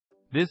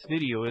This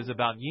video is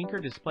about Yinker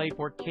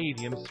DisplayPort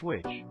KVM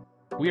Switch.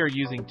 We are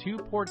using 2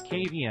 Port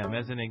KVM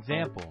as an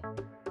example.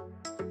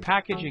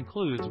 Package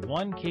includes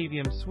 1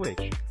 KVM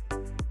switch,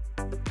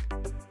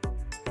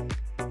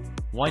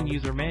 1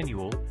 user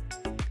manual,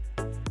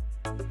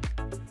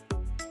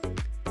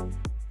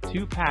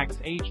 2 packs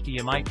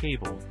HDMI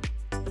cable,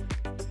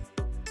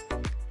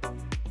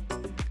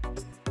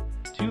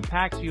 2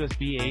 packs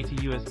USB-A to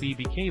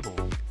USB-B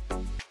cable,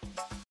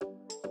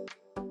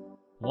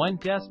 1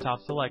 desktop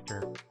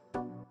selector,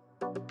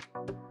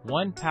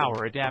 1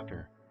 power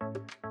adapter.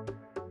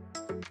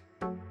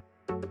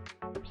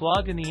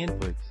 Plug in the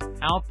inputs,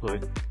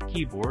 output,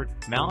 keyboard,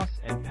 mouse,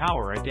 and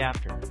power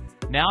adapter.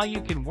 Now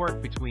you can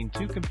work between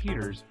 2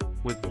 computers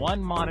with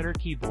 1 monitor,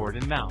 keyboard,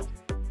 and mouse.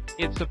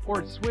 It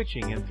supports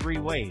switching in 3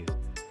 ways.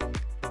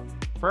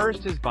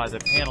 First is by the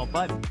panel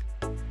button.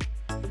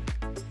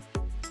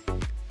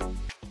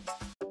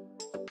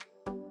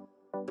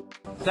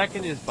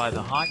 Second is by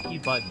the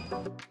hotkey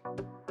button.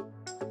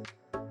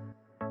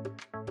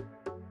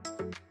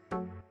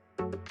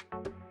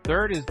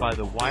 Third is by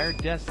the wired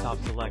desktop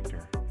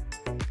selector.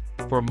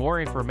 For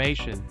more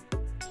information,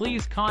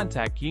 please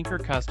contact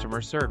Yinker customer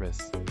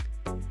service.